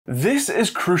This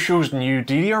is Crucial's new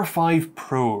DDR5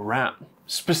 Pro RAM,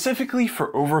 specifically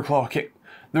for overclocking.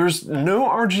 There's no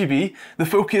RGB, the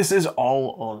focus is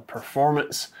all on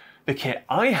performance. The kit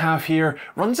I have here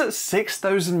runs at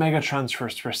 6000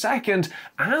 megatransfers per second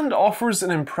and offers an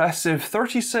impressive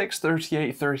 36,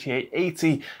 38, 38,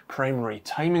 80 primary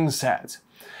timing set.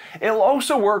 It'll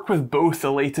also work with both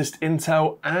the latest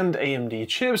Intel and AMD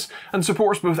chips and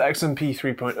supports both XMP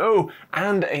 3.0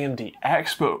 and AMD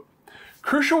EXPO.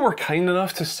 Crucial were kind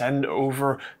enough to send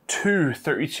over two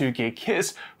 32GB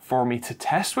kits for me to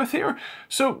test with here,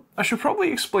 so I should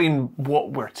probably explain what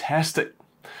we're testing.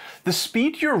 The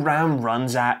speed your RAM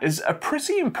runs at is a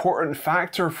pretty important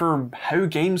factor for how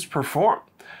games perform.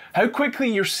 How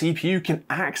quickly your CPU can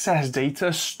access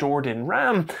data stored in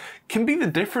RAM can be the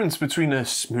difference between a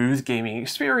smooth gaming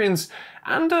experience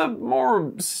and a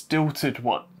more stilted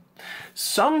one.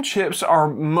 Some chips are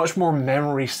much more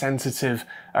memory sensitive,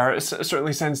 or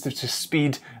certainly sensitive to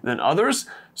speed than others,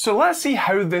 so let's see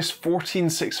how this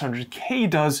 14600K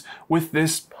does with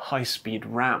this high-speed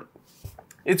RAM.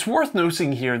 It's worth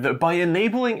noting here that by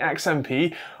enabling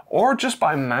XMP, or just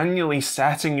by manually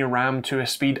setting your RAM to a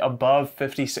speed above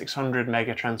 5600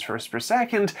 megatransfers per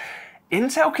second,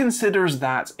 Intel considers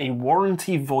that a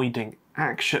warranty voiding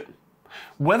action.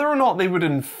 Whether or not they would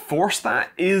enforce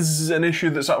that is an issue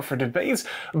that's up for debate,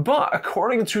 but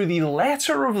according to the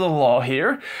letter of the law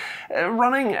here,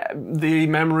 running the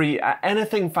memory at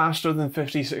anything faster than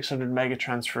 5600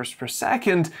 megatransfers per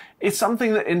second is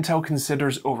something that Intel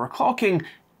considers overclocking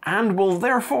and will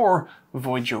therefore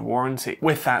void your warranty.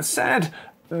 With that said,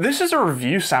 this is a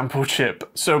review sample chip,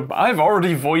 so I've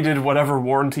already voided whatever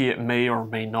warranty it may or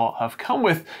may not have come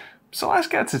with, so let's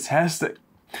get to test it.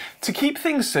 To keep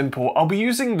things simple, I'll be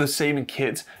using the same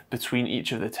kit between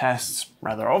each of the tests,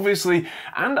 rather obviously,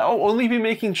 and I'll only be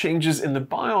making changes in the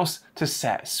BIOS to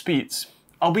set speeds.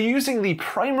 I'll be using the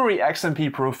primary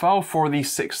XMP profile for the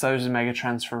 6000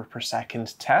 megatransfer per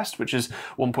second test, which is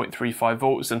 1.35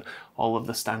 volts and all of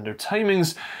the standard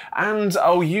timings, and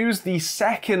I'll use the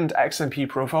second XMP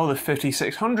profile, the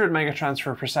 5600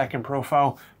 megatransfer per second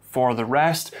profile, for the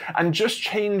rest, and just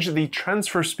change the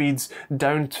transfer speeds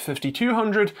down to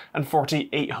 5200 and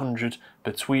 4800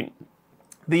 between.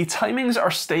 The timings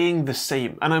are staying the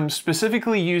same, and I'm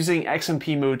specifically using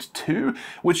XMP mode 2,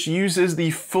 which uses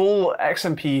the full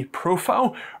XMP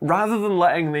profile, rather than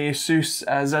letting the ASUS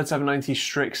Z790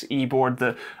 Strix E-board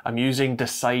that I'm using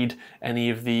decide any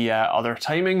of the other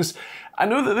timings. I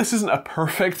know that this isn't a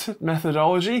perfect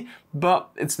methodology, but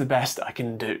it's the best I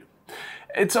can do.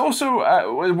 It's also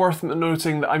worth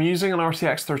noting that I'm using an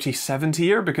RTX 3070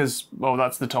 here because, well,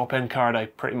 that's the top end card I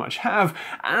pretty much have,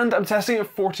 and I'm testing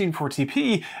at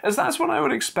 1440p as that's what I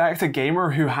would expect a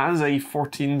gamer who has a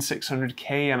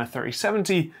 14600K and a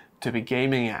 3070 to be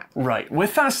gaming at. Right,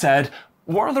 with that said,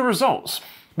 what are the results?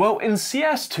 Well, in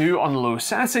CS2 on low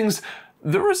settings,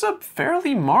 there is a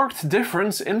fairly marked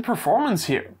difference in performance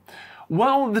here.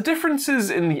 Well, the differences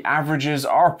in the averages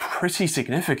are pretty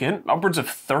significant, upwards of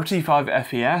 35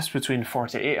 FPS between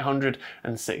 4800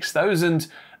 and 6000.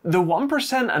 The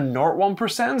 1% and not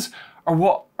 1% are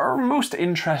what are most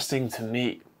interesting to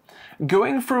me.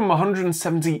 Going from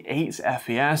 178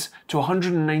 FPS to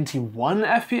 191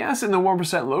 FPS in the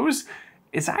 1% lows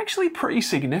is actually pretty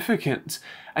significant,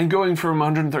 and going from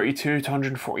 132 to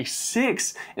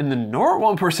 146 in the not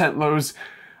 1% lows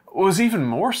was even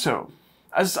more so.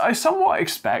 As I somewhat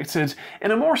expected,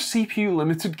 in a more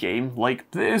CPU-limited game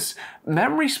like this,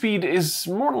 memory speed is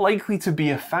more likely to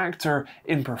be a factor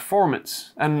in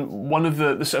performance, and one of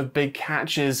the sort of big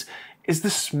catches is the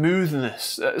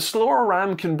smoothness. Slower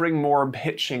RAM can bring more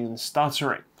hitching and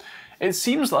stuttering. It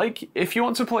seems like if you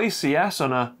want to play CS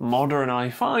on a modern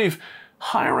i5,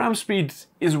 higher RAM speed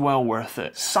is well worth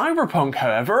it. Cyberpunk,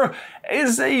 however,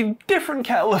 is a different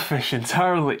kettle of fish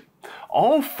entirely.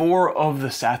 All four of the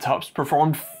setups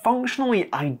performed functionally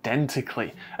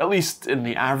identically, at least in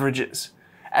the averages.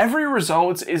 Every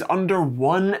result is under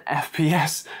 1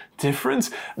 FPS difference,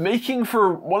 making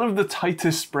for one of the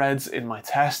tightest spreads in my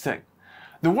testing.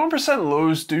 The 1%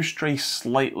 lows do stray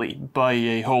slightly by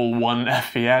a whole 1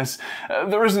 FPS.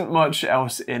 There isn't much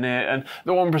else in it, and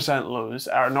the 1% lows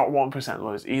are not 1%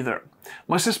 lows either.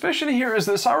 My suspicion here is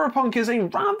that Cyberpunk is a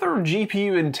rather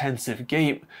GPU-intensive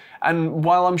game, and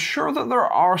while I'm sure that there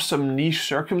are some niche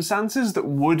circumstances that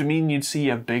would mean you'd see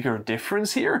a bigger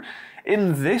difference here,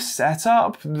 in this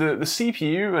setup, the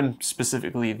CPU, and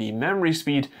specifically the memory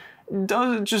speed,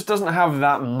 just doesn't have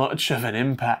that much of an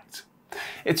impact.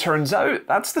 It turns out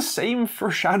that's the same for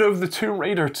Shadow of the Tomb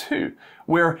Raider 2,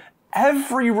 where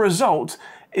every result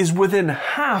is within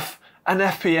half an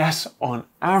FPS on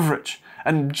average,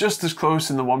 and just as close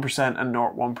in the 1% and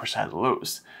 0.1%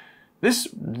 lows. This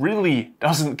really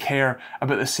doesn't care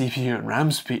about the CPU and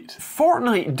RAM speed.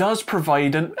 Fortnite does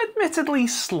provide an admittedly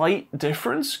slight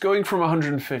difference, going from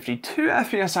 152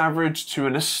 FPS average to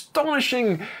an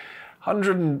astonishing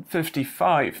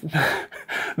 155.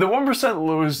 The 1%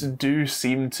 lows do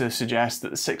seem to suggest that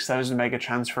the 6000 mega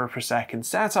transfer per second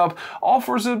setup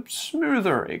offers a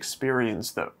smoother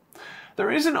experience though. There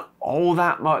isn't all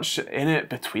that much in it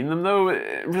between them though,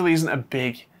 it really isn't a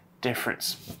big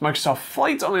difference. Microsoft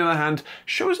Flight, on the other hand,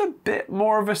 shows a bit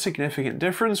more of a significant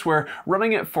difference, where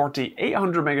running at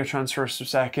 4800 mega transfers per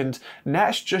second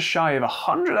nets just shy of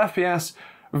 100 FPS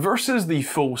versus the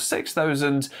full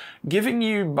 6000, giving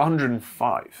you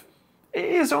 105. It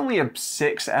is only a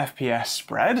 6 FPS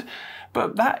spread,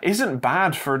 but that isn't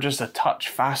bad for just a touch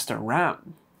faster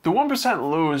RAM. The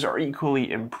 1% lows are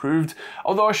equally improved,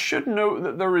 although I should note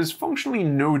that there is functionally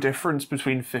no difference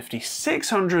between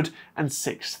 5600 and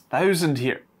 6000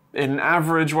 here, in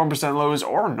average 1% lows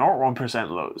or not 1%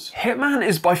 lows. Hitman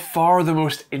is by far the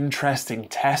most interesting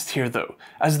test here though,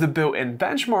 as the built-in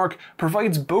benchmark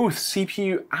provides both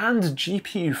CPU and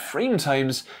GPU frame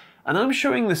times, and I'm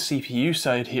showing the CPU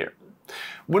side here.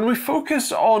 When we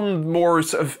focus on more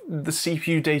sort of the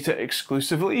CPU data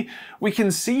exclusively, we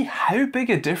can see how big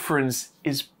a difference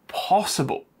is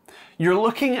possible. You're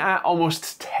looking at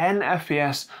almost 10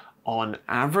 FPS on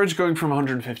average, going from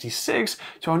 156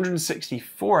 to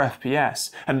 164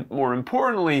 FPS. And more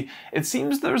importantly, it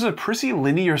seems there's a pretty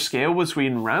linear scale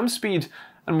between RAM speed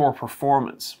and more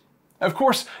performance. Of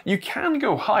course, you can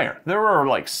go higher. There are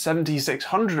like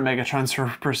 7600 mega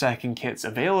transfer per second kits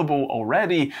available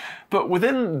already, but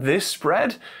within this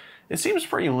spread, it seems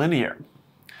pretty linear.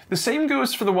 The same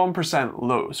goes for the 1%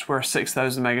 lows, where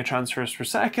 6000 mega transfers per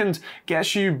second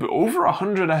gets you over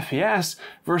 100 FPS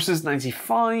versus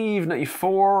 95,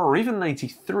 94, or even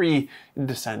 93 in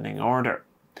descending order.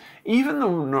 Even the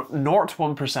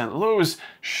 0.1% lows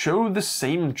show the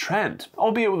same trend,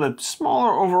 albeit with a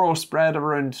smaller overall spread of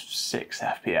around 6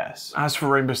 FPS. As for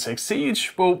Rainbow Six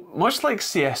Siege, well, much like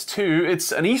CS2,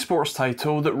 it's an esports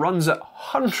title that runs at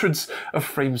hundreds of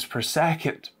frames per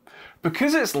second.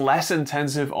 Because it's less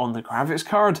intensive on the graphics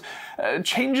card,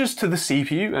 changes to the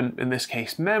CPU, and in this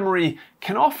case memory,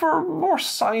 can offer more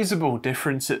sizable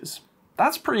differences.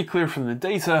 That's pretty clear from the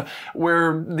data,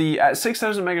 where at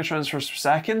 6000 mega transfers per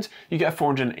second, you get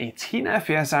 418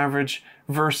 FPS average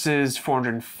versus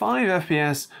 405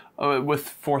 FPS with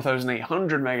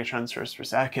 4800 mega transfers per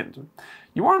second.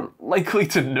 You aren't likely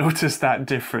to notice that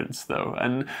difference though,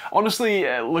 and honestly,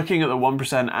 looking at the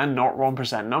 1% and not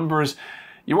 1% numbers,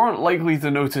 you aren't likely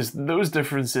to notice those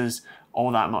differences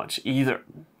all that much either.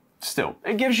 Still,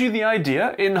 it gives you the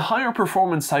idea. In higher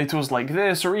performance titles like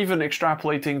this, or even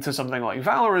extrapolating to something like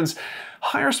Valorant,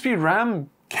 higher speed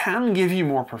RAM can give you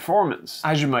more performance.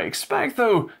 As you might expect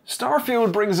though,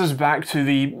 Starfield brings us back to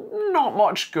the not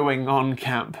much going on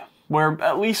camp, where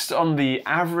at least on the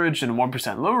average and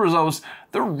 1% low results,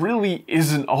 there really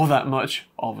isn't all that much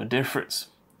of a difference.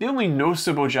 The only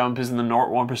noticeable jump is in the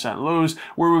 0.1% lows,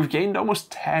 where we've gained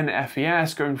almost 10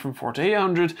 FPS, going from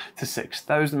 4800 to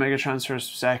 6000 mega transfers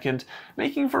per second,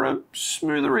 making for a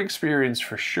smoother experience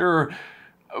for sure,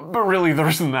 but really there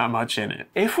isn't that much in it.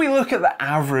 If we look at the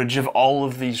average of all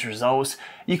of these results,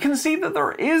 you can see that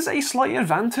there is a slight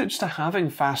advantage to having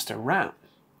faster RAM,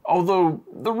 although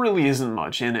there really isn't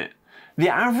much in it. The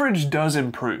average does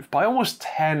improve by almost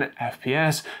 10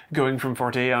 FPS, going from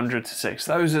 4800 to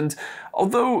 6000,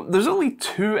 although there's only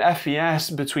 2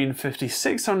 FPS between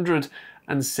 5600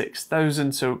 and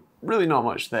 6000, so really not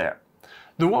much there.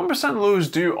 The 1% lows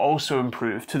do also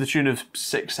improve to the tune of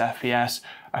 6 FPS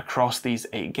across these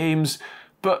 8 games,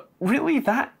 but really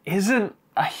that isn't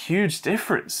a huge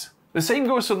difference. The same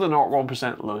goes for the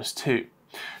 0.1% lows too.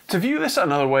 To view this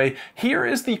another way, here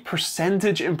is the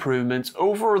percentage improvement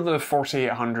over the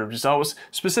 4800 results,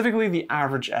 specifically the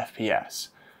average FPS.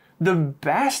 The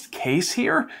best case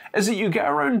here is that you get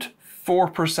around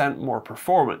 4% more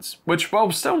performance, which,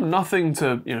 while still nothing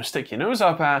to stick your nose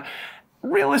up at,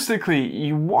 realistically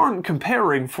you weren't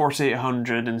comparing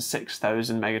 4800 and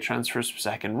 6000 mega transfers per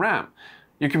second RAM.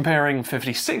 You're comparing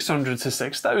 5600 to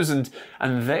 6000,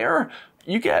 and there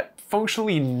you get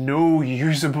functionally no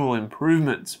usable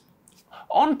improvements.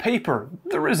 On paper,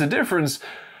 there is a difference,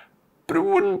 but it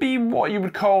wouldn't be what you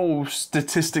would call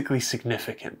statistically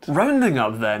significant. Rounding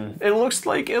up then, it looks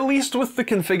like, at least with the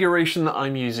configuration that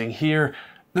I'm using here,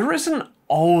 there isn't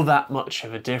all that much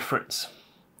of a difference.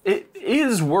 It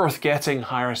is worth getting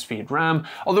higher speed RAM,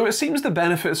 although it seems the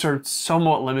benefits are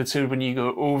somewhat limited when you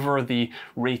go over the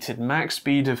rated max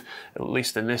speed of, at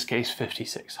least in this case,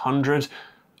 5600.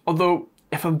 Although,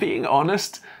 if I'm being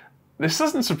honest, this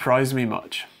doesn't surprise me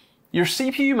much. Your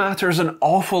CPU matters an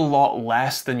awful lot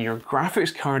less than your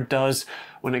graphics card does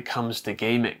when it comes to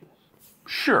gaming.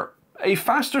 Sure, a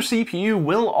faster CPU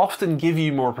will often give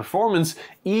you more performance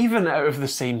even out of the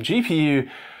same GPU,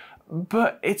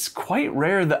 but it's quite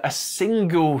rare that a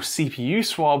single CPU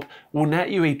swap will net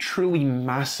you a truly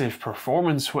massive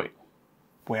performance swing.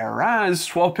 Whereas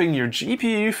swapping your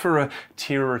GPU for a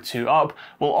tier or two up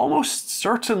will almost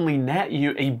certainly net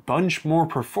you a bunch more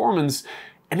performance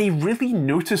in a really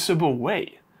noticeable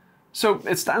way. So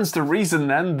it stands to reason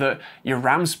then that your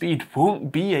RAM speed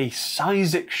won't be a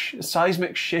seismic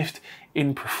shift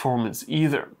in performance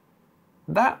either.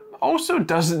 That also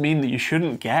doesn't mean that you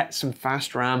shouldn't get some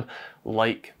fast RAM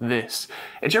like this.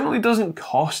 It generally doesn't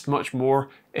cost much more,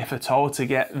 if at all, to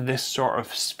get this sort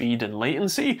of speed and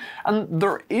latency, and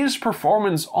there is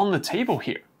performance on the table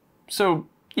here. So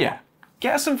yeah,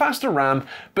 get some faster RAM,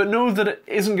 but know that it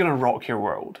isn't going to rock your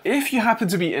world. If you happen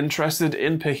to be interested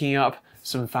in picking up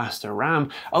some faster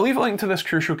RAM, I'll leave a link to this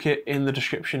crucial kit in the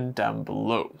description down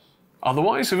below.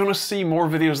 Otherwise, if you want to see more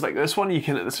videos like this one, you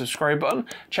can hit the subscribe button.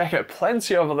 Check out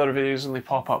plenty of other videos, and they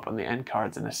pop up on the end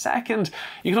cards in a second.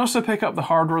 You can also pick up the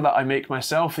hardware that I make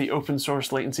myself, the open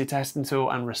source latency testing tool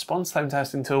and response time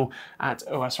testing tool at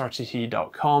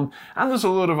osrtt.com. And there's a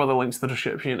load of other links in the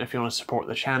description if you want to support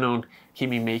the channel and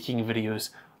keep me making videos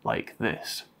like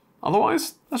this.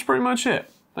 Otherwise, that's pretty much it.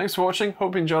 Thanks for watching,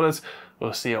 hope you enjoyed it.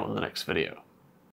 We'll see you on the next video.